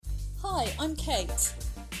Hi, I'm Kate.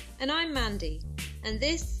 And I'm Mandy, and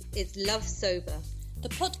this is Love Sober, the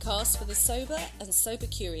podcast for the sober and sober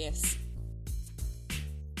curious.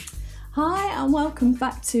 Hi and welcome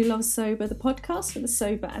back to Love Sober, the podcast for the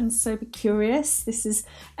sober and sober curious. This is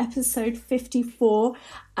episode 54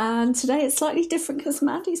 and today it's slightly different because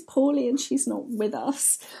Mandy's poorly and she's not with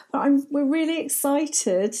us. But we're really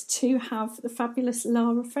excited to have the fabulous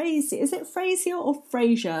Lara Frazier. Is it Frazier or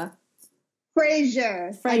Frazier?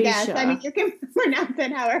 Frazier, I guess. I mean, you can pronounce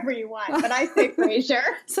it however you want, but I say Frazier.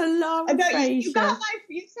 So Lara Frazier.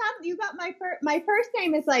 You got my first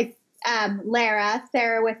name is like Lara,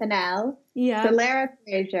 Sarah with an L. Yeah. So Lara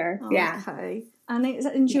Frazier. Yeah. Okay.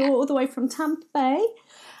 And you're all the way from Tampa Bay.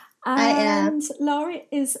 I am. And Lara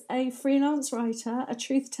is a freelance writer, a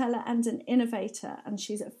truth teller and an innovator. And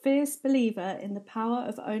she's a fierce believer in the power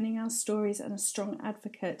of owning our stories and a strong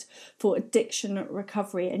advocate for addiction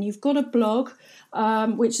recovery. And you've got a blog,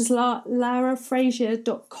 which is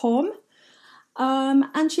larafrazier.com.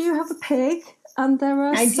 And you have a pig. And there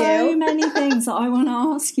are so many things that I want to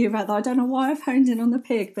ask you about that. I don't know why I've honed in on the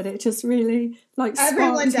pig, but it just really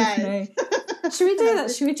everyone sparked does. Me. Should we do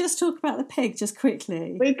that? Should we just talk about the pig just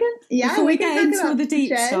quickly? We can, yeah. Before we can get into all the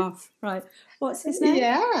deep Peaches. stuff. Right. What's his name?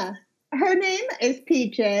 Yeah. Her name is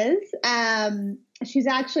Peaches. She's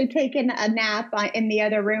actually taken a nap in the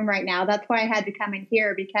other room right now. That's why I had to come in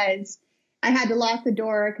here because I had to lock the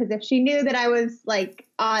door because if she knew that I was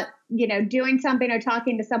doing something or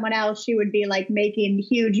talking to someone else, she would be like making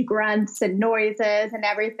huge grunts and noises and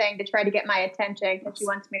everything to try to get my attention because she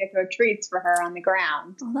wants me to throw treats for her on the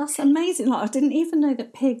ground. Oh, that's amazing. Like, I didn't even know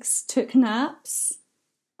that pigs took naps.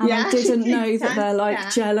 And yeah, I didn't know that they're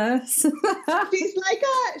jealous.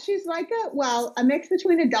 she's like a mix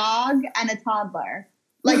between a dog and a toddler.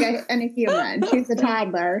 And a human. She's a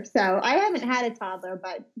toddler. So I haven't had a toddler,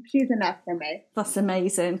 but she's enough for me. That's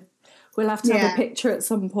amazing. We'll have to have a picture at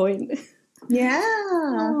some point. Yeah.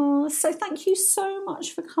 Oh, so thank you so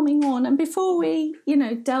much for coming on. And before we,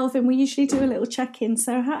 delve in, we usually do a little check-in.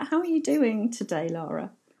 So how are you doing today,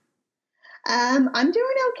 Lara? I'm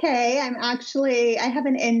doing okay. I have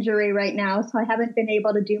an injury right now, so I haven't been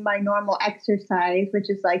able to do my normal exercise, which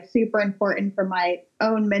is like super important for my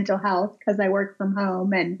own mental health because I work from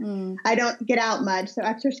home and I don't get out much. So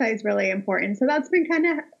exercise is really important. So that's been kind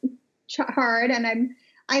of hard, and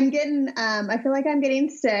I'm getting, I feel like I'm getting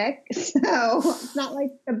sick. So it's not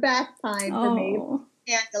like the best time for me to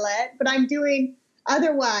handle it, but I'm doing.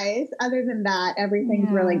 Otherwise, other than that,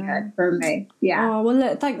 everything's really good for me. Yeah. Oh, well,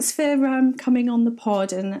 look, thanks for coming on the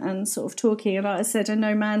pod and sort of talking. And like I said, I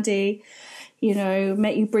know Mandy,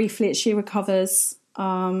 met you briefly at She Recovers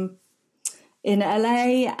in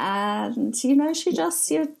LA. And, she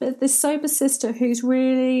just, this sober sister who's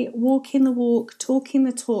really walking the walk, talking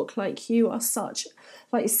the talk, like you are such,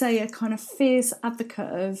 like you say, a kind of fierce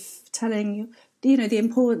advocate of telling the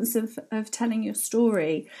importance of telling your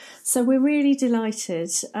story. So we're really delighted.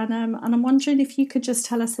 And I'm wondering if you could just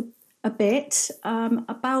tell us a bit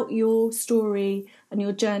about your story and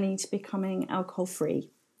your journey to becoming alcohol-free.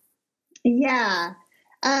 Yeah.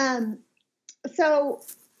 So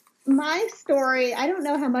my story, I don't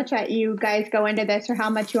know how much you guys go into this or how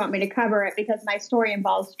much you want me to cover it because my story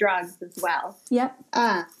involves drugs as well. Yep.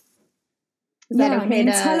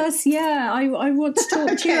 Tell us. Yeah, I want to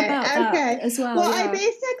talk to you about that as well. Well, I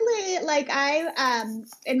basically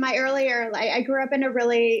in my earlier, I grew up in a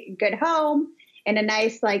really good home in a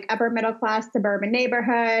nice upper middle class suburban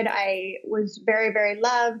neighborhood. I was very, very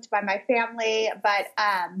loved by my family, but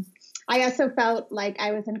I also felt like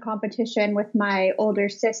I was in competition with my older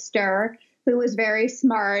sister, who was very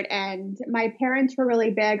smart, and my parents were really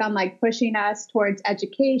big on pushing us towards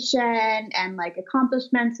education and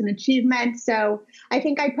accomplishments and achievements. So I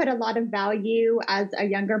think I put a lot of value as a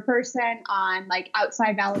younger person on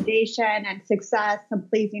outside validation and success and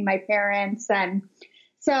pleasing my parents. And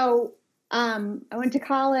so I went to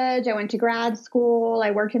college, I went to grad school, I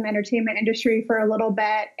worked in the entertainment industry for a little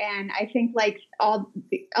bit. And I think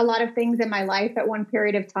a lot of things in my life at one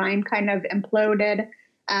period of time kind of imploded.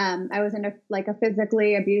 I was in a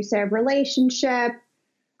physically abusive relationship.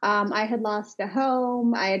 I had lost a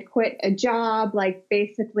home. I had quit a job,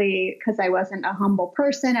 basically because I wasn't a humble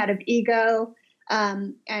person out of ego.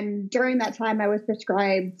 And during that time I was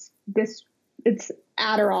prescribed it's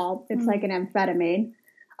Adderall. It's like an amphetamine.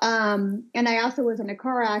 And I also was in a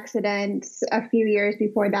car accident a few years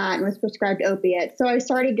before that and was prescribed opiates. So I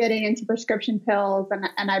started getting into prescription pills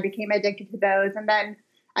and I became addicted to those. And then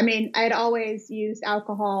I had always used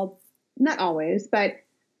alcohol, not always, but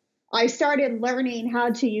I started learning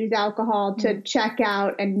how to use alcohol to check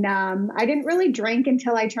out and numb. I didn't really drink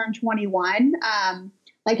until I turned 21.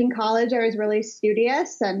 like in college, I was really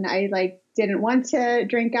studious and I like didn't want to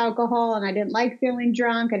drink alcohol and I didn't like feeling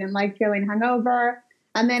drunk. I didn't like feeling hungover.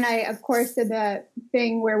 And then I, of course, did the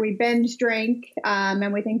thing where we binge drink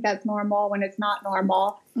and we think that's normal when it's not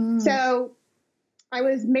normal. So I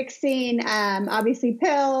was mixing, obviously,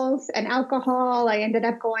 pills and alcohol. I ended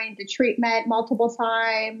up going to treatment multiple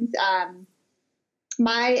times.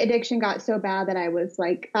 My addiction got so bad that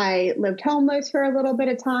I lived homeless for a little bit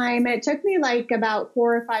of time. It took me like about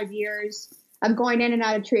 4 or 5 years of going in and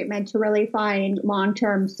out of treatment to really find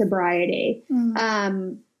long-term sobriety.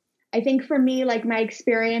 I think for me, like my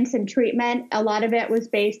experience in treatment, a lot of it was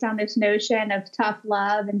based on this notion of tough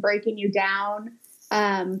love and breaking you down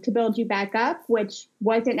to build you back up, which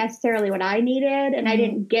wasn't necessarily what I needed. And I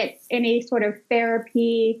didn't get any sort of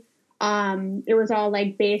therapy. It was all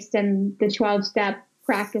like based in the 12-step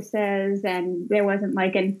practices, and there wasn't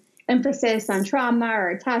like an emphasis on trauma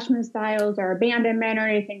or attachment styles or abandonment or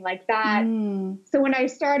anything like that. So when I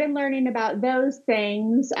started learning about those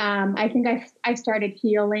things, I think I started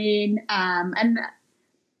healing. And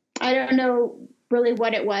I don't know really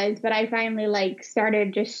what it was, but I finally like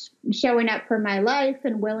started just showing up for my life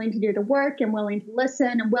and willing to do the work and willing to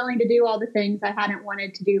listen and willing to do all the things I hadn't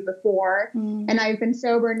wanted to do before. And I've been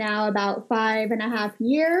sober now about 5.5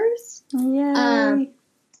 years.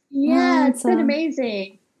 Yeah, it's been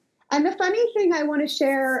amazing. And the funny thing I want to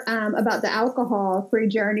share about the alcohol-free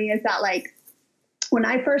journey is that, like, when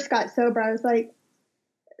I first got sober, I was like,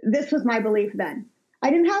 this was my belief then. I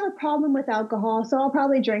didn't have a problem with alcohol, so I'll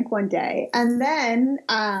probably drink one day. And then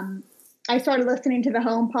I started listening to the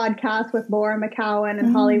Home podcast with Laura McCowan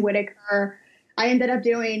and Holly Whitaker. I ended up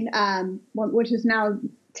doing, which is now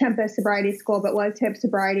Tempest Sobriety School, but was HIP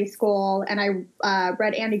Sobriety School. And I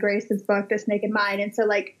read Andy Grace's book, This Naked Mind. And so,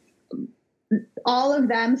 like, all of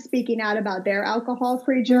them speaking out about their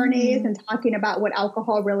alcohol-free journeys and talking about what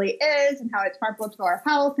alcohol really is and how it's harmful to our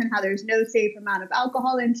health and how there's no safe amount of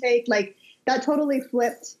alcohol intake. Like, that totally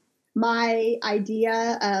flipped my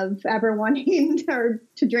idea of ever wanting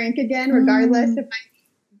to drink again, regardless if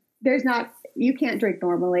you can't drink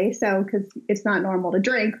normally. So, cause it's not normal to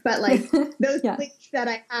drink, but like those beliefs that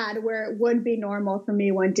I had where it would be normal for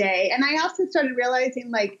me one day. And I also started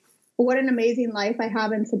realizing like, what an amazing life I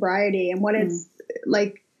have in sobriety and what it's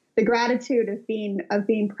like the gratitude of being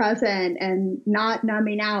present and not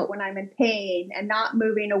numbing out when I'm in pain and not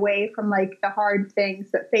moving away from like the hard things,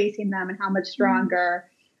 but facing them and how much stronger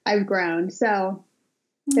I've grown. So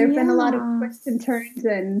there've been a lot of twists and turns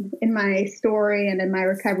in my story and in my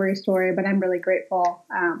recovery story, but I'm really grateful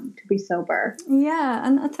to be sober. Yeah.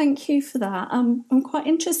 And thank you for that. I'm quite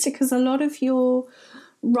interested because a lot of your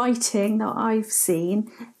writing that I've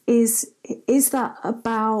seen is that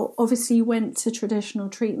about, obviously you went to traditional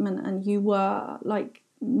treatment and you were like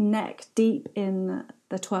neck deep in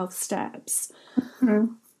the 12 steps.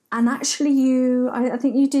 And actually I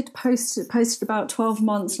think you did post about 12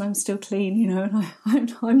 months and I'm still clean, you know,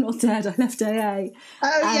 and I'm not dead. I left AA.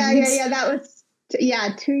 Oh yeah. That was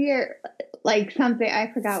 2 years, like something,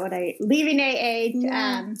 I forgot leaving AA,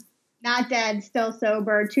 not dead, still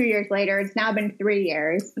sober. 2 years later, it's now been 3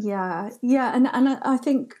 years. Yeah. And I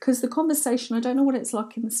think because the conversation, I don't know what it's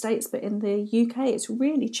like in the States, but in the UK, it's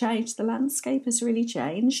really changed. The landscape has really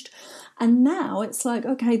changed. And now it's like,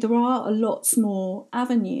 okay, there are lots more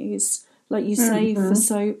avenues, like you say, for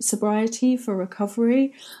sobriety, for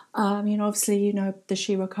recovery. Obviously, the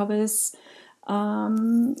She Recovers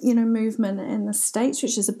movement in the States,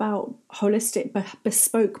 which is about holistic,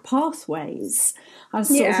 bespoke pathways and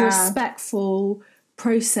sort of respectful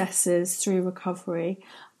processes through recovery.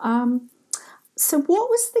 So what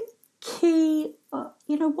was the key,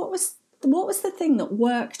 what was the thing that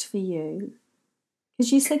worked for you?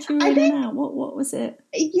 Because you said you were in and out. What was it?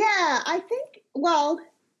 Yeah, I think,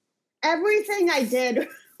 everything I did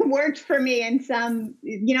worked for me in some,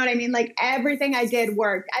 you know what I mean? Like everything I did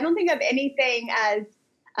worked. I don't think of anything as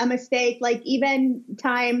a mistake. Like even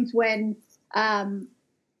times when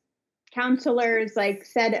counselors like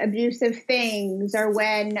said abusive things, or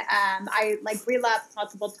when I like relapsed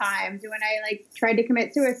multiple times, or when I like tried to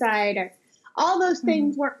commit suicide, or all those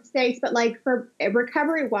things weren't mistakes. But like for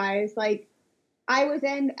recovery wise, like I was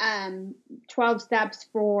in 12 steps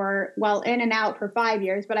in and out for 5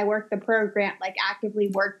 years, but I worked the program, like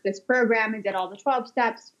actively worked this program and did all the 12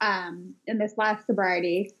 steps in this last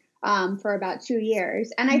sobriety for about 2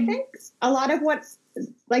 years. And I think a lot of what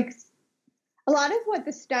the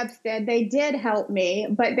steps did, they did help me,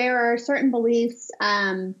 but there are certain beliefs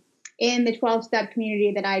in the 12-step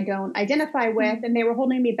community that I don't identify with, and they were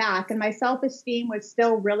holding me back, and my self-esteem was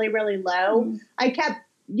still really, really low. I kept,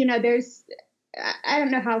 I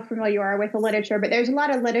don't know how familiar you are with the literature, but there's a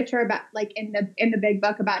lot of literature about like in the big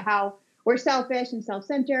book about how we're selfish and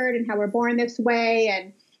self-centered and how we're born this way.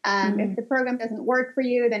 And if the program doesn't work for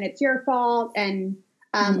you, then it's your fault. And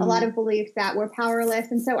a lot of beliefs that we're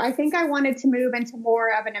powerless. And so I think I wanted to move into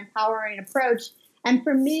more of an empowering approach. And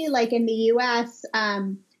for me, like in the US,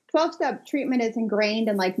 12-step treatment is ingrained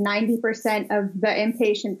in like 90% of the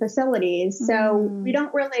inpatient facilities. So we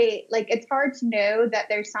don't really, like, it's hard to know that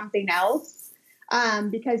there's something else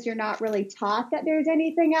because you're not really taught that there's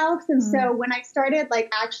anything else. And so when I started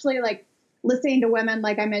like actually like listening to women,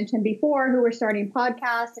 like I mentioned before, who were starting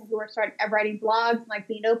podcasts and who were writing blogs and like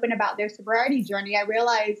being open about their sobriety journey, I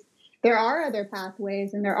realized there are other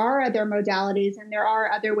pathways and there are other modalities and there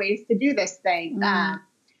are other ways to do this thing. And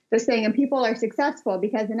people are successful,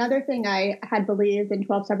 because another thing I had believed in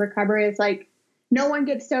 12-step recovery is like, no one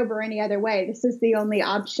gets sober any other way. This is the only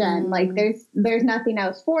option. Like there's nothing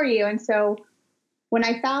else for you. And so when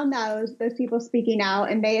I found those people speaking out,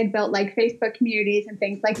 and they had built like Facebook communities and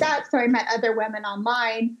things like that, so I met other women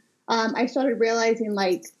online, I started realizing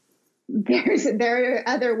like there are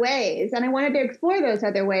other ways, and I wanted to explore those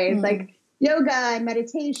other ways, like yoga and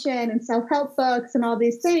meditation and self-help books and all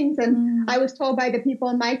these things. And I was told by the people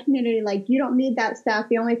in my community, like, you don't need that stuff.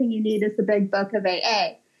 The only thing you need is the big book of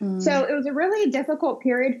AA. So it was a really difficult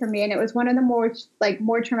period for me. And it was one of the more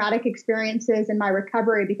traumatic experiences in my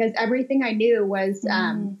recovery, because everything I knew was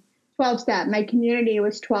 12-step. My community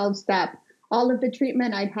was 12-step. All of the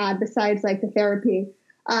treatment I'd had besides like the therapy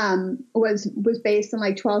was based on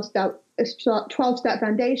like 12-step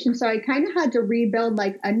foundation. So I kind of had to rebuild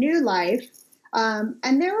like a new life.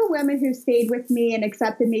 And there were women who stayed with me and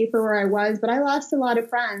accepted me for where I was, but I lost a lot of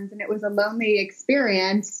friends, and it was a lonely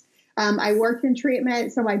experience. I worked in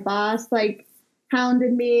treatment, so my boss like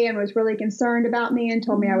hounded me and was really concerned about me and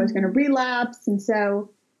told me I was going to relapse. And so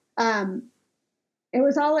it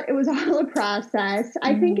was all a process.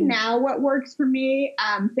 I think now what works for me,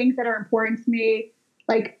 things that are important to me,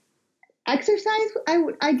 like exercise,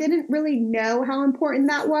 I didn't really know how important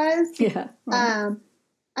that was. Yeah. Right.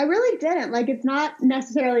 I really didn't. Like, it's not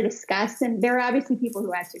necessarily discussed, and there are obviously people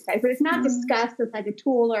who exercise, but it's not discussed as like a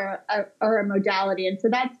tool or a modality. And so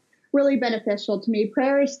that's really beneficial to me.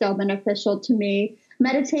 Prayer is still beneficial to me.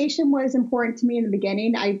 Meditation was important to me in the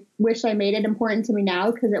beginning. I wish I made it important to me now,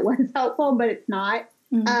 because it was helpful, but it's not.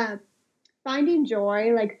 Finding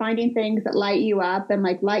joy, like finding things that light you up and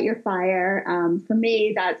like light your fire. For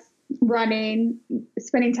me, that's running,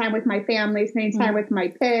 spending time with my family, spending time with my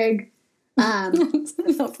pig,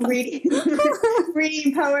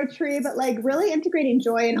 reading poetry, but like really integrating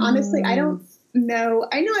joy. And honestly, I know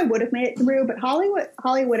I would have made it through, but Holly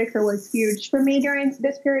Whitaker was huge for me during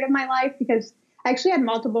this period of my life, because I actually had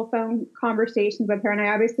multiple phone conversations with her, and I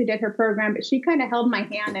obviously did her program, but she kind of held my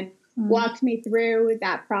hand and walked me through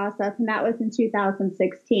that process. And that was in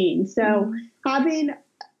 2016. So having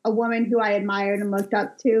a woman who I admired and looked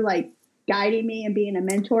up to, like, guiding me and being a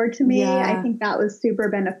mentor to me, I think that was super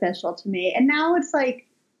beneficial to me. And now it's like,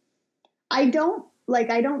 I don't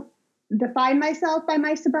define myself by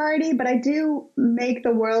my sobriety, but I do make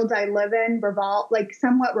the world I live in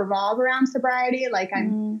somewhat revolve around sobriety. Like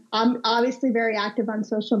I'm obviously very active on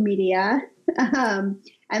social media.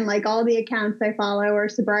 And like all the accounts I follow are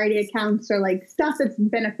sobriety accounts, or like stuff that's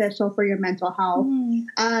beneficial for your mental health.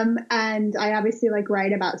 And I obviously like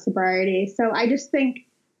write about sobriety. So I just think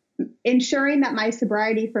ensuring that my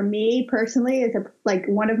sobriety for me personally is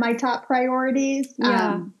one of my top priorities.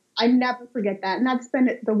 I never forget that. And that's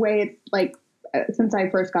been the way it's like since I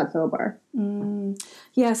first got sober.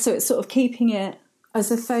 Yeah. So it's sort of keeping it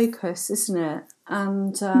as a focus, isn't it?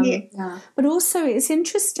 And, but also it's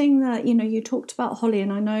interesting that, you talked about Holly,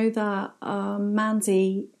 and I know that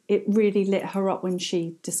Mandy, it really lit her up when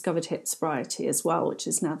she discovered HIIT sobriety as well, which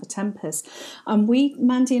is now the Tempest.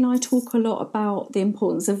 Mandy and I talk a lot about the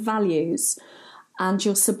importance of values and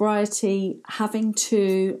your sobriety having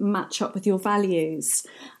to match up with your values.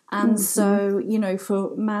 And so,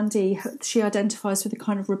 for Mandy, she identifies with a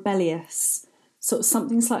kind of rebellious, sort of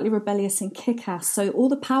something slightly rebellious and kick-ass. So all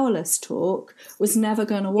the powerless talk was never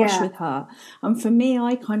going to wash with her. And for me,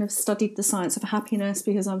 I kind of studied the science of happiness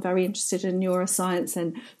because I'm very interested in neuroscience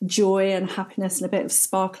and joy and happiness and a bit of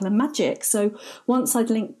sparkle and magic. So once I'd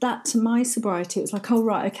linked that to my sobriety, it was like, oh,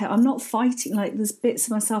 right, okay, I'm not fighting. Like there's bits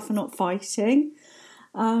of myself I'm not fighting.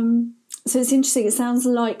 So it's interesting. It sounds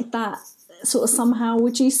like that sort of somehow,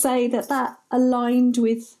 would you say that aligned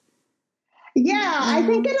with? Yeah, I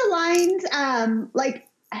think it aligns.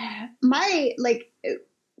 My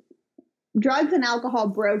drugs and alcohol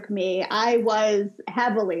broke me. I was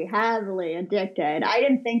heavily addicted. I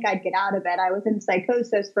didn't think I'd get out of it. I was in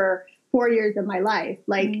psychosis for 4 years of my life.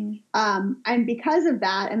 Like, and because of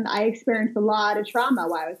that, and I experienced a lot of trauma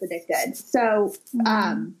while I was addicted. So,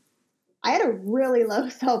 I had a really low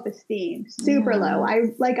self-esteem, super low.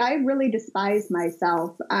 I really despised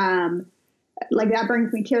myself. Like that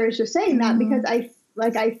brings me tears just saying that, because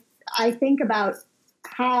I think about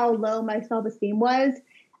how low my self-esteem was,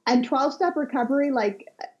 and 12-step recovery, like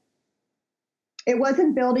it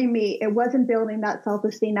wasn't building that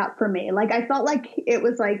self-esteem up for me. Like I felt like it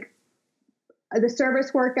was like the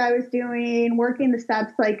service work I was doing, working the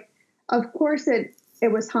steps, like of course it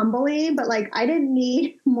was humbling, but like I didn't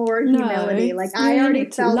need more humility. Like I already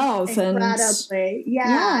felt incredibly,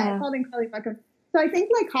 I felt incredibly fucking. So I think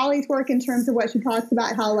like Holly's work in terms of what she talks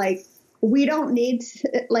about, how like we don't need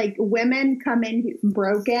to, like women come in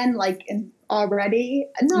broken, like already,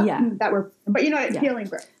 not that we're, but feeling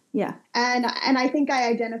broken. Yeah. And I think I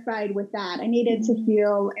identified with that. I needed to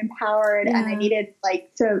feel empowered, and I needed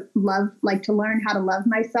like to learn how to love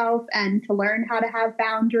myself, and to learn how to have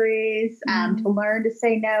boundaries, to learn to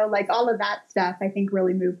say no, like all of that stuff, I think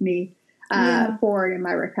really moved me forward in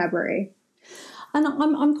my recovery. And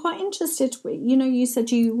I'm quite interested, you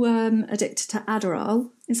said you were addicted to Adderall.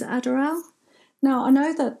 Is it Adderall? Now, I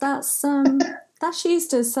know that's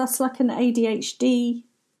used as, that's like an ADHD.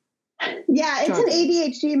 Yeah, it's an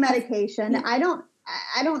ADHD medication. Yeah. I don't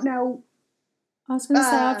know. I was going to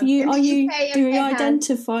say, do you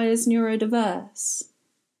identify as neurodiverse?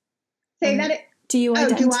 Say that. Do you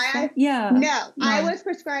identify? Do I? Yeah. No, I was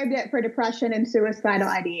prescribed it for depression and suicidal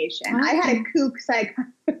ideation. Okay. I had a kook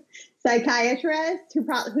psychiatrist who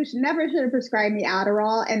never should have prescribed me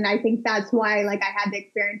Adderall, and I think that's why, like, I had the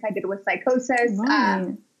experience I did with psychosis.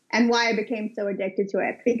 Right. And why I became so addicted to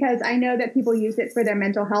it, because I know that people use it for their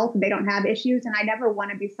mental health. They don't have issues. And I never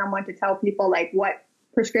want to be someone to tell people like what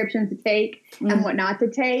prescriptions to take and what not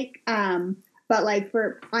to take. But like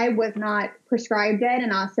I was not prescribed it,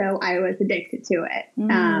 and also I was addicted to it.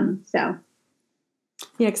 So.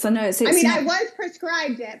 Yeah, because I know it's I was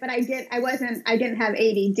prescribed it, but I didn't have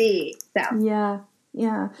ADD. So.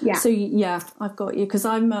 Yeah. So I've got you, because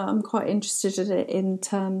I'm quite interested in it in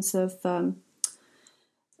terms of,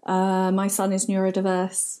 my son is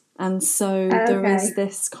neurodiverse, and so there is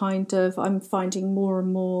this kind of, I'm finding more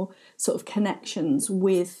and more sort of connections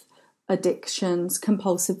with addictions,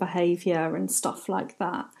 compulsive behaviour and stuff like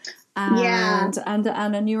that, and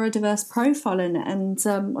a neurodiverse profile in it. And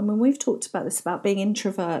I mean, we've talked about this, about being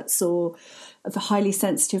introverts or the highly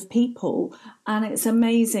sensitive people, and it's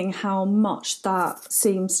amazing how much that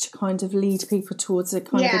seems to kind of lead people towards a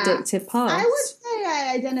kind of addictive path. I would say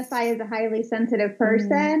I identify as a highly sensitive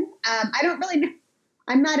person. I don't really know.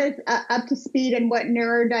 I'm not as up to speed in what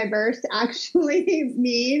neurodiverse actually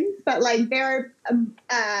means, but like there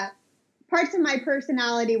are parts of my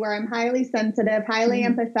personality where I'm highly sensitive, highly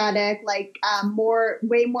empathetic, like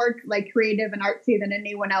way more like creative and artsy than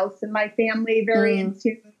anyone else in my family, very in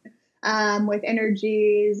tune with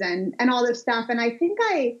energies and all this stuff. And I think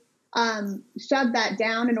I shoved that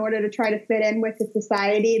down in order to try to fit in with the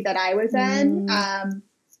society that I was in,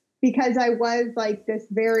 because I was like this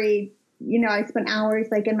very, I spent hours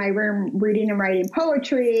like in my room reading and writing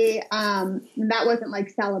poetry. And that wasn't like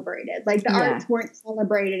celebrated. Like the arts weren't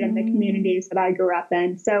celebrated in the communities that I grew up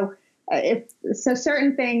in. So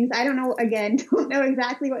certain things, I don't know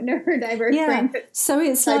exactly what neurodiverse brings. So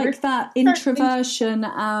it's like that introversion,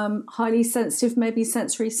 highly sensitive, maybe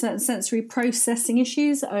sensory processing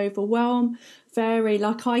issues, overwhelm, very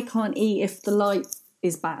like I can't eat if the light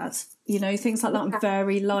is bad. Things like that. I'm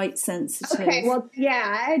very light sensitive. Okay, well,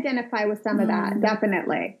 I identify with some of that,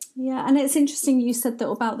 definitely. Yeah, and it's interesting you said that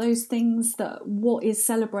about those things, that what is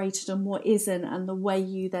celebrated and what isn't, and the way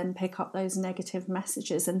you then pick up those negative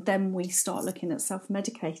messages, and then we start looking at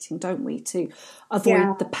self-medicating, don't we, to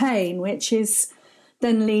avoid the pain, which is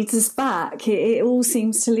then leads us back. It all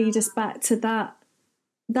seems to lead us back to that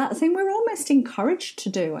thing we're almost encouraged to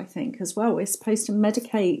do, I think, as well. We're supposed to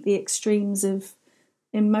medicate the extremes of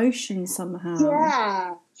emotion somehow.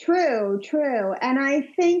 Yeah, true. And I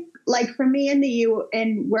think like for me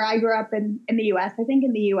in where I grew up in the US, I think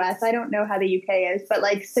in the US, I don't know how the UK is, but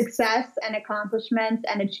like success and accomplishments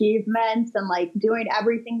and achievements and like doing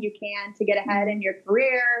everything you can to get ahead in your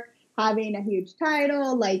career, having a huge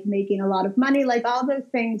title, like making a lot of money, like all those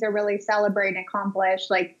things are really celebrated and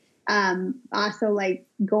accomplished. Like also like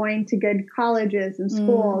going to good colleges and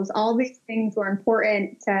schools, all these things were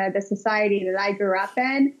important to the society that I grew up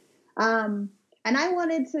in. And I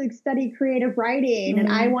wanted to study creative writing and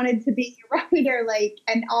I wanted to be a writer, like,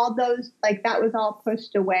 and all those, like, that was all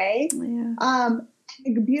pushed away.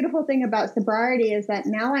 The beautiful thing about sobriety is that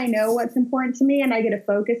now I know what's important to me and I get to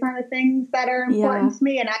focus on the things that are important to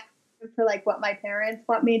me. And for like what my parents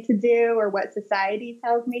want me to do or what society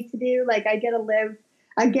tells me to do. Like I get to live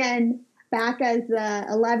again back as the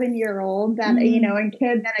 11-year-old that and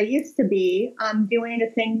kid that I used to be, doing the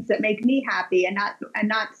things that make me happy and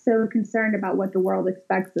not so concerned about what the world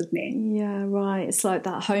expects of me. Yeah, right. It's like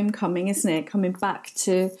that homecoming, isn't it? Coming back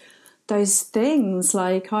to those things.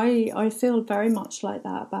 Like I feel very much like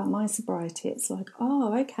that about my sobriety. It's like,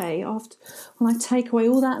 oh, okay, after when I take away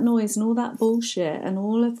all that noise and all that bullshit and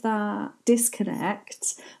all of that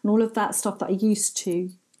disconnect and all of that stuff that I used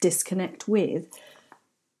to disconnect with,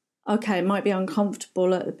 okay, it might be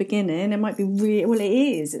uncomfortable at the beginning. It might be well, it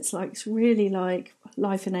is. It's really like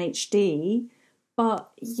life in HD,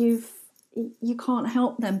 but you can't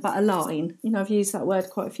help them but align. I've used that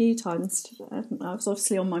word quite a few times. It was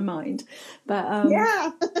obviously on my mind, but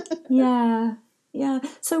yeah.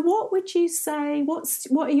 So, what would you say? What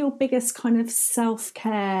are your biggest kind of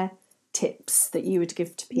self-care tips that you would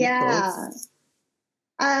give to people? Yeah,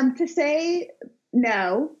 to say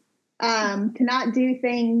no. To not do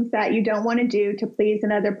things that you don't want to do to please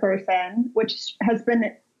another person, which has been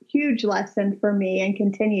a huge lesson for me and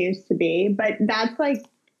continues to be. But that's like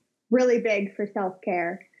really big for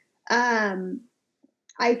self-care.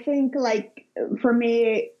 I think like for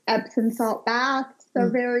me, Epsom salt baths are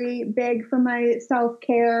very big for my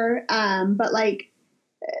self-care. But like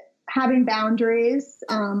having boundaries,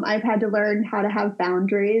 I've had to learn how to have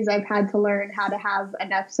boundaries. I've had to learn how to have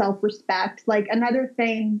enough self-respect. Like another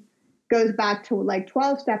thing goes back to like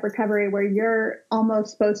 12-step recovery where you're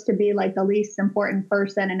almost supposed to be like the least important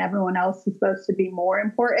person and everyone else is supposed to be more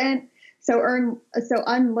important. So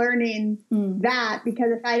unlearning that,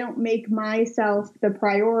 because if I don't make myself the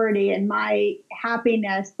priority and my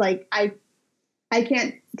happiness, like I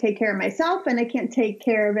can't take care of myself and I can't take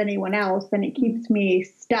care of anyone else, and it keeps me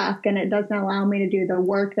stuck and it doesn't allow me to do the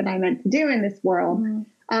work that I'm meant to do in this world.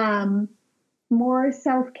 More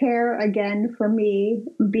self-care, again, for me,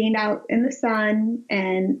 being out in the sun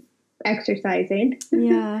and exercising.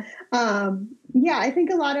 Yeah. I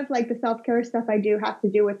think a lot of like the self-care stuff I do have to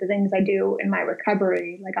do with the things I do in my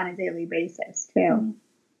recovery, like on a daily basis too.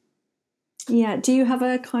 Yeah. Do you have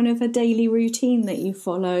a kind of a daily routine that you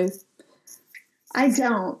follow? I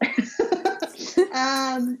don't.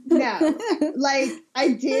 No, like I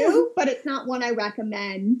do, but it's not one I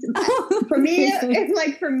recommend. For me,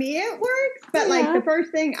 it works. But like the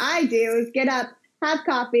first thing I do is get up, have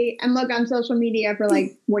coffee, and look on social media for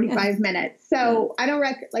like 45 minutes. So I don't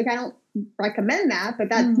recommend that, but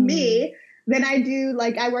that's me. Then I do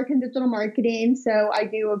I work in digital marketing, so I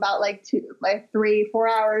do about 3-4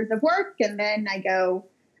 hours of work, and then I go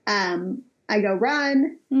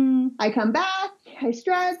run. I come back, I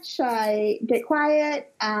stretch, I get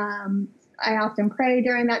quiet. I often pray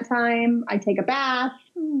during that time. I take a bath,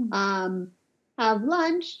 have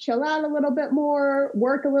lunch, chill out a little bit more,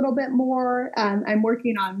 work a little bit more. I'm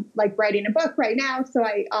working on writing a book right now. So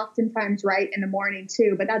I oftentimes write in the morning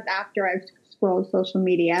too, but that's after I've scrolled social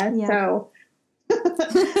media. Yeah. So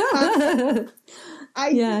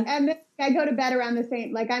and then I go to bed around the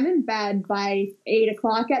same, I'm in bed by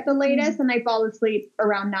 8:00 at the latest, and I fall asleep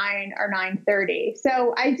around 9 or 9:30.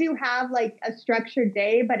 So I do have a structured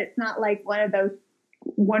day, but it's not one of those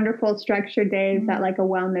wonderful structured days that a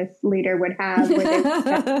wellness leader would have.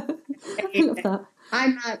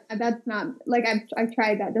 I'm not, that's not I've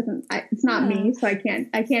tried that. It's not me. So I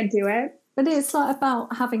can't do it. But it's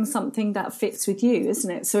about having something that fits with you, isn't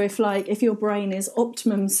it? So if your brain is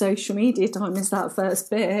optimum social media time is that first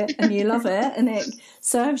bit and you love it and it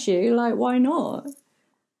serves you, why not?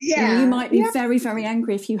 Yeah. You might be very, very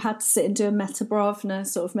angry if you had to sit and do a Metta Bhavana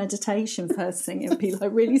sort of meditation first thing. It'd be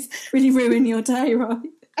really, really ruin your day, right?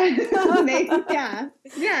 Yeah,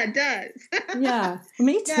 it does. Yeah,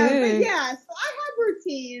 me too. So I have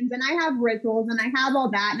routines and I have rituals and I have all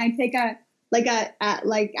that, and I take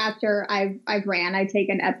after I've ran, I take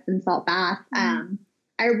an Epsom salt bath.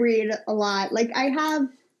 I read a lot. I have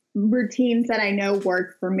routines that I know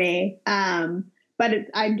work for me. But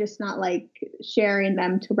I'm just not sharing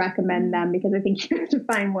them to recommend them, because I think you have to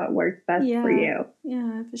find what works best for you.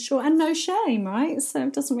 Yeah, for sure. And no shame, right? So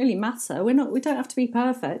it doesn't really matter. We don't have to be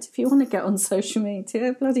perfect. If you want to get on social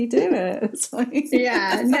media, bloody do it.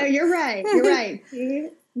 Yeah, no, you're right. You're right.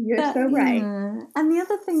 You're so right. Yeah. And the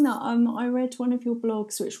other thing that I read one of your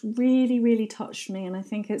blogs, which really, really touched me, and I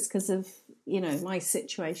think it's because of, my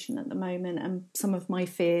situation at the moment and some of my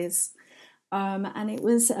fears. And it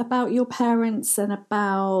was about your parents and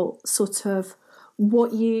about sort of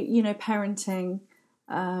what parenting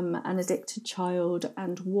an addicted child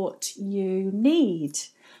and what you need.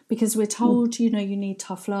 Because we're told, you need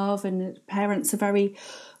tough love, and parents are very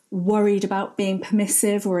worried about being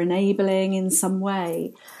permissive or enabling in some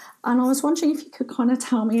way. And I was wondering if you could kind of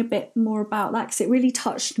tell me a bit more about that, because it really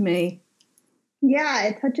touched me. Yeah,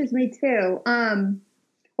 it touches me too.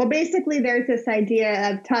 Well, basically, there's this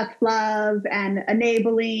idea of tough love and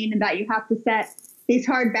enabling, and that you have to set these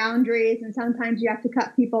hard boundaries, and sometimes you have to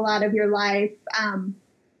cut people out of your life.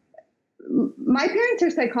 My parents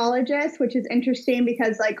are psychologists, which is interesting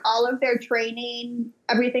because like all of their training,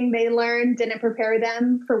 everything they learned didn't prepare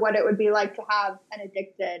them for what it would be like to have an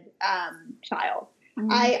addicted child. Mm-hmm.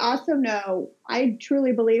 I also know, I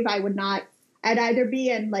truly believe I'd either be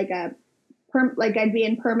in I'd be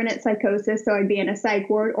in permanent psychosis, so I'd be in a psych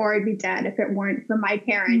ward, or I'd be dead if it weren't for my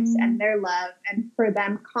parents and their love and for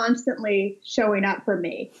them constantly showing up for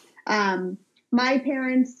me. My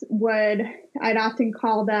parents I'd often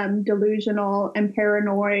call them delusional and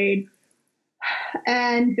paranoid,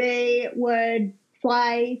 and they would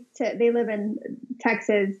they live in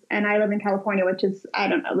Texas and I live in California, which is, I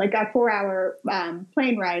don't know, like a 4-hour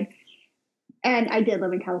plane ride. And I did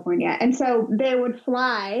live in California. And so they would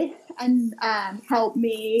fly and help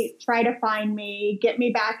me, try to find me, get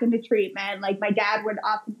me back into treatment. Like my dad would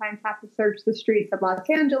oftentimes have to search the streets of Los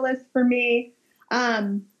Angeles for me.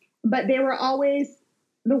 But they were always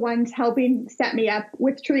the ones helping set me up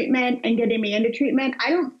with treatment and getting me into treatment.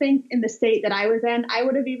 I don't think in the state that I was in, I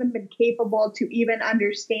would have even been capable to even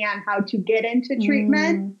understand how to get into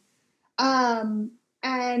treatment. And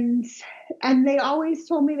they always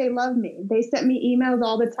told me they loved me. They sent me emails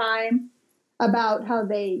all the time about how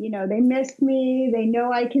they miss me. They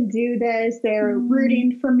know I can do this. They're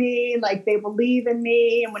rooting for me. Like they believe in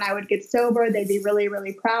me. And when I would get sober, they'd be really,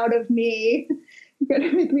 really proud of me. You're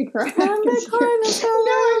going to make me cry. No, I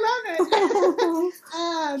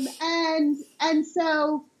love it. And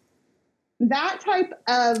so that type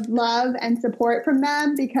of love and support from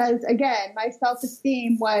them, because again, my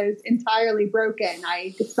self-esteem was entirely broken.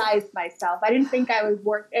 I despised myself. I didn't think I was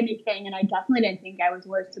worth anything, and I definitely didn't think I was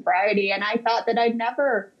worth sobriety. And I thought that I'd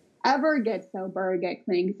never, ever get sober or get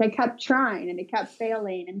clean, because I kept trying and it kept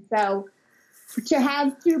failing. And so to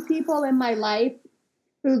have two people in my life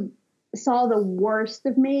who saw the worst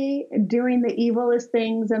of me doing the evilest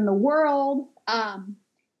things in the world,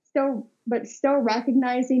 still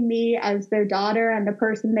recognizing me as their daughter and the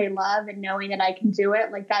person they love, and knowing that I can do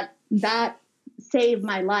it, like that saved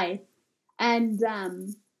my life. And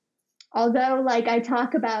although like I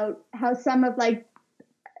talk about how some of like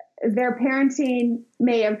their parenting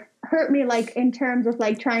may have hurt me, like in terms of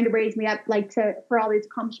like trying to raise me up like for all these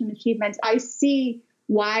accomplishment achievements, I see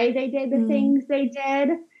why they did the things they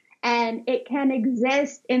did. And it can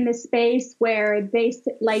exist in the space where they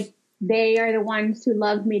are the ones who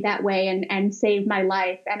loved me that way and saved my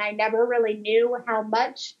life. And I never really knew how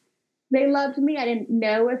much they loved me. I didn't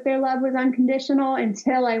know if their love was unconditional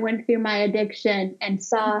until I went through my addiction and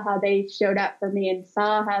saw how they showed up for me and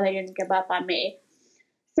saw how they didn't give up on me.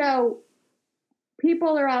 So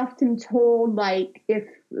people are often told, like, if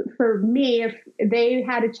they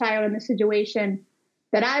had a child in the situation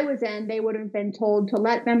that I was in, they would have been told to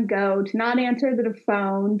let them go, to not answer the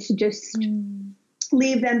phone, to just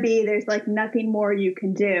leave them be. There's like nothing more you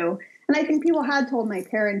can do. And I think people had told my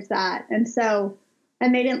parents that. And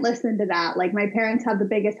they didn't listen to that. Like my parents have the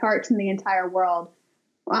biggest hearts in the entire world.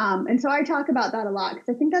 And so I talk about that a lot because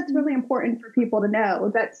I think that's really important for people to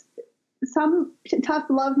know that some tough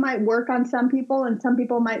love might work on some people, and some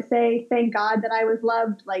people might say, thank God that I was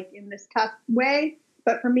loved like in this tough way.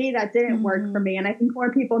 But for me, that didn't work for me. And I think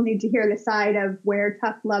more people need to hear the side of where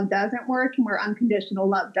tough love doesn't work and where unconditional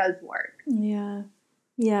love does work. Yeah.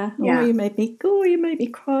 Oh, you made me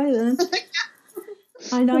cry then.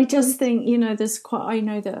 And I just think, I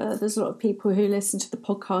know that there's a lot of people who listen to the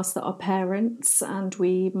podcast that are parents, and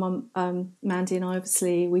Mandy and I,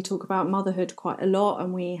 obviously, we talk about motherhood quite a lot,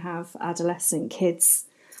 and we have adolescent kids.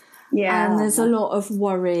 Yeah. And there's a lot of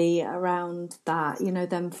worry around that,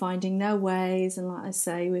 them finding their ways. And like I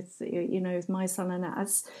say, with my son and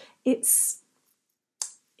as it's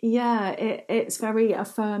very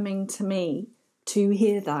affirming to me to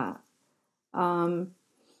hear that.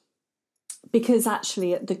 Because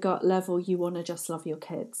actually at the gut level, you want to just love your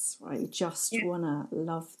kids, right? You just want to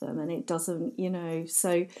love them. And it doesn't,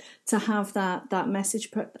 so to have that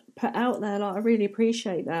message put out there, like I really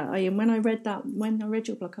appreciate that. When I read your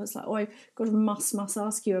blog, I was like, oh, I must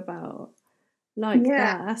ask you about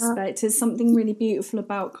that aspect. There's something really beautiful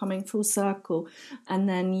about coming full circle. And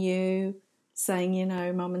then you saying,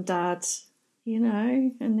 mum and dad,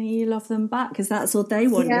 and then you love them back, because that's all they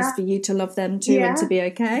want is for you to love them too and to be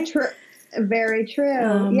okay. Very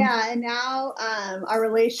true. Yeah. And now our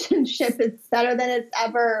relationship is better than it's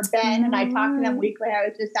ever been. And I talk to them weekly. I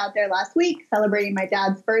was just out there last week celebrating my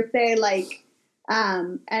dad's birthday.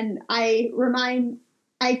 And I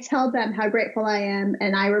tell them how grateful I am.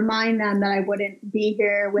 And I remind them that I wouldn't be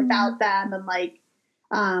here without them. And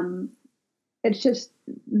it's just,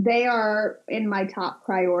 they are in my top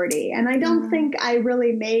priority. And I don't think I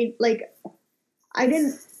really I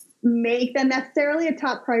didn't make them necessarily a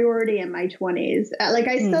top priority in my 20s.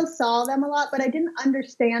 I still saw them a lot, but I didn't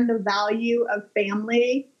understand the value of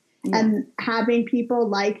family and having people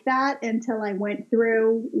like that until I went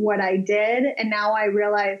through what I did. And now I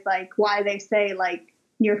realize why they say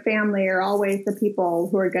your family are always the people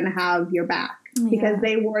who are going to have your back, because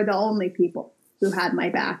they were the only people who had my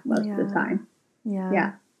back most of the time.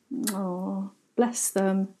 Yeah. Oh, bless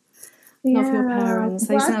them. Love your parents.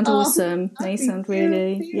 They sound awesome. They sound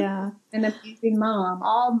really, an amazing mom.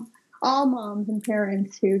 All moms and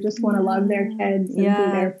parents who just want to love their kids and be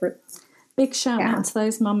there for them. Big shout out to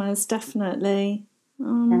those mamas, definitely.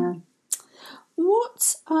 What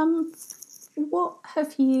are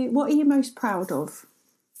you most proud of?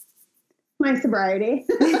 My sobriety.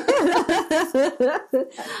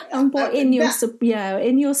 And what in your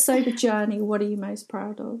sober journey, what are you most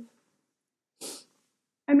proud of?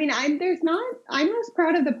 I mean, I'm most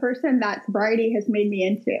proud of the person that sobriety has made me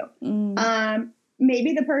into.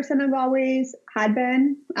 Maybe the person I've always had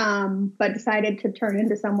been, but decided to turn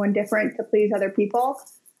into someone different to please other people.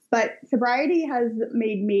 But sobriety has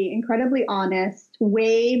made me incredibly honest,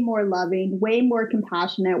 way more loving, way more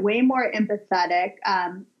compassionate, way more empathetic,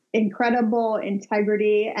 incredible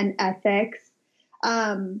integrity and ethics.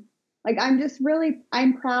 I'm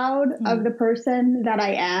proud of the person that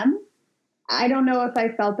I am. I don't know if I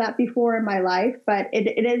felt that before in my life, but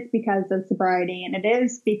it is because of sobriety, and it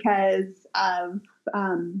is because of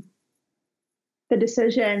the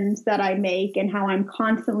decisions that I make and how I'm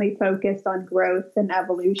constantly focused on growth and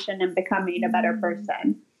evolution and becoming a better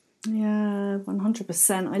person. Yeah,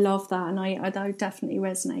 100%. I love that. And I definitely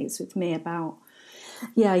resonates with me about,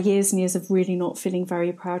 years and years of really not feeling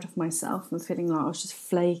very proud of myself and feeling like I was just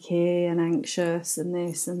flaky and anxious and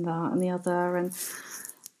this and that and the other. And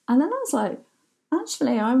then I was like,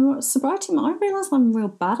 actually, sobriety, I realised I'm a real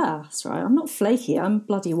badass, right? I'm not flaky, I'm a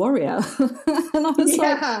bloody warrior. And I was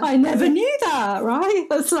like, I never knew that, right?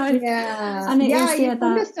 It's like, and you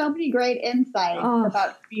come to so many great insights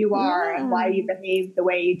about who you are and why you behave the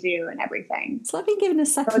way you do and everything. It's like being given a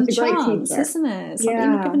second chance, isn't it? It's like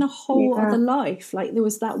being given a whole other life. Like there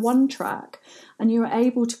was that one track and you were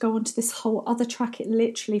able to go onto this whole other track. It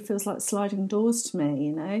literally feels like sliding doors to me,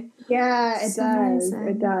 you know? Yeah, it does. Amazing.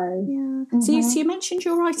 It does. Yeah. Mm-hmm. So you mentioned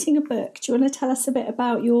you're writing a book. Do you want to tell us a bit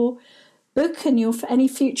about your book and any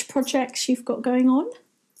future projects you've got going on?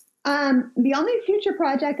 The only future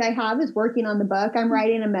project I have is working on the book. I'm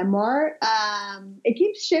writing a memoir. It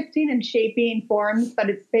keeps shifting and shaping forms, but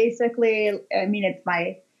it's basically, it's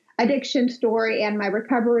my addiction story and my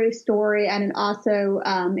recovery story, and it also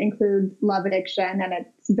includes love addiction, and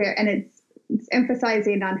it's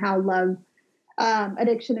emphasizing on how love,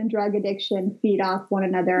 addiction and drug addiction feed off one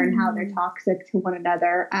another and how they're toxic to one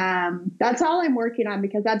another. That's all I'm working on,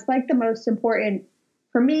 because that's the most important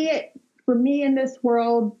for me in this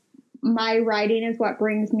world. My writing is what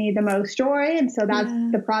brings me the most joy, and so that's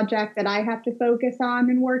the project that I have to focus on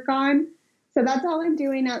and work on. So that's all I'm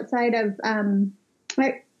doing outside of I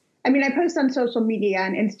post on social media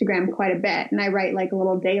and Instagram quite a bit, and I write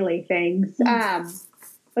little daily things.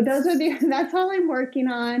 But that's all I'm working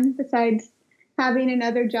on, besides having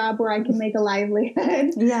another job where I can make a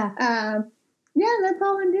livelihood. That's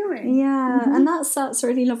all I'm doing. And that's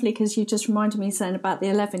really lovely, because you just reminded me saying about the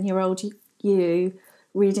 11-year-old you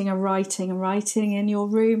reading and writing in your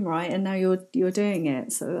room, right? And now you're doing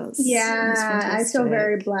it. So that's I feel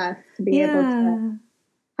very blessed to be able to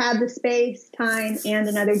have the space, time, and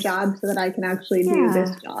another job so that I can actually do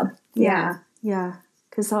this job. Yeah.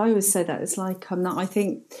 Because I always say that it's like I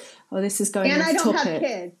think, this is going and off I don't topic. have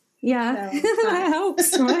kids. Yeah, so, that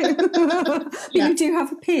helps, right? But you do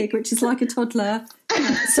have a pig, which is like a toddler.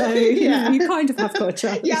 So you kind of have got a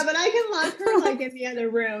child. Yeah, but I can lock her in the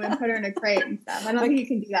other room and put her in a crate and stuff. I don't think you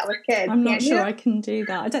can do that with kids. I'm not sure I can do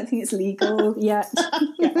that. I don't think it's legal yet.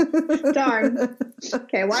 Darn.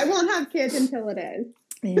 Okay, well, I won't have kids until it is.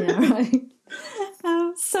 Yeah, right.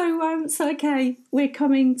 So okay, we're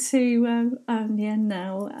coming to the end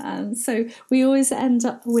now. So we always end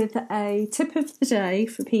up with a tip of the day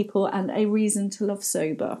for people and a reason to love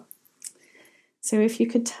sober. So if you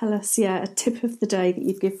could tell us, a tip of the day that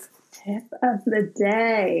you'd give. Tip of the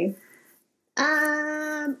day.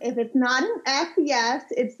 If it's not an F, yes,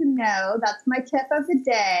 it's a no. That's my tip of the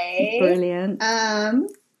day. Brilliant.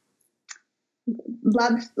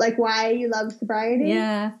 Love, like why you love sobriety?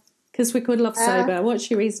 Yeah, because we're called Love Sober. What's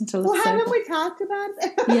your reason to love sober? Well, haven't we talked about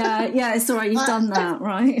that? yeah, it's all right. You've done that,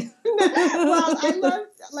 right? Well,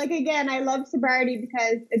 I love sobriety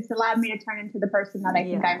because it's allowed me to turn into the person that I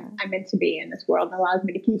think I'm meant to be in this world. It allows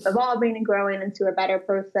me to keep evolving and growing into a better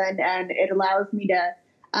person, and it allows me to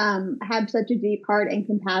have such a deep heart and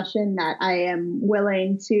compassion that I am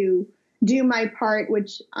willing to do my part,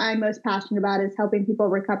 which I'm most passionate about, is helping people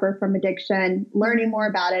recover from addiction, learning more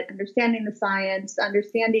about it, understanding the science,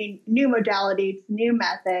 understanding new modalities, new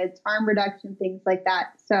methods, harm reduction, things like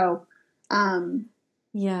that. So,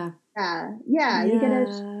 you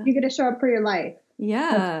gotta show up for your life.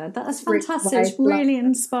 Yeah, that's fantastic. It's really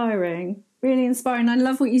inspiring. Really inspiring. I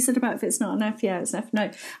love what you said about if it's not an F, yeah, it's an F,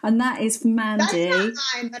 no. And that is for Mandy. That's not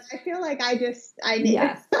mine, but I feel like I need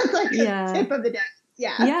it. That's like a tip of the day.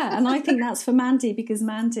 Yeah, and I think that's for Mandy because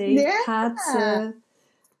Mandy had to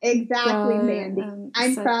exactly go, Mandy.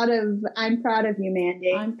 I'm proud of you,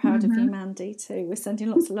 Mandy. I'm proud of you, Mandy, too. We're sending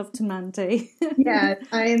lots of love to Mandy. Yeah,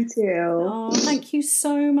 I am too. Oh, thank you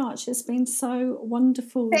so much. It's been so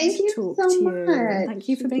wonderful to talk to you. Thank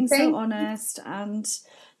you for being so honest and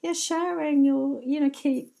sharing your,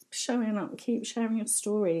 keep showing up, keep sharing your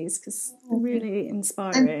stories because they're really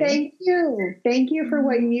inspiring. And thank you for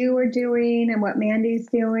what you are doing and what Mandy's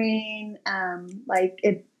doing.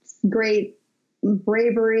 It's great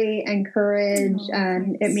bravery and courage,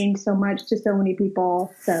 and it means so much to so many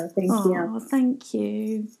people. So thank you. Thank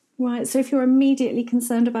you. Right, so if you're immediately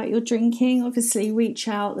concerned about your drinking, obviously reach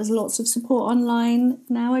out. There's lots of support online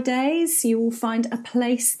nowadays. You will find a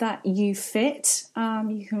place that you fit.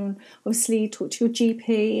 You can obviously talk to your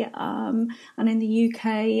GP. And in the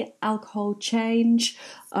UK, Alcohol Change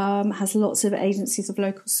has lots of agencies of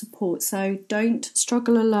local support. So don't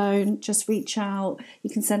struggle alone. Just reach out.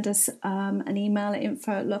 You can send us an email at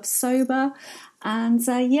info@lovesober. And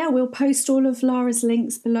we'll post all of Lara's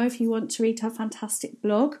links below if you want to read her fantastic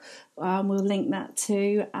blog. We'll link that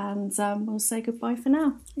too. And we'll say goodbye for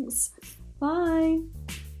now. Thanks. Bye.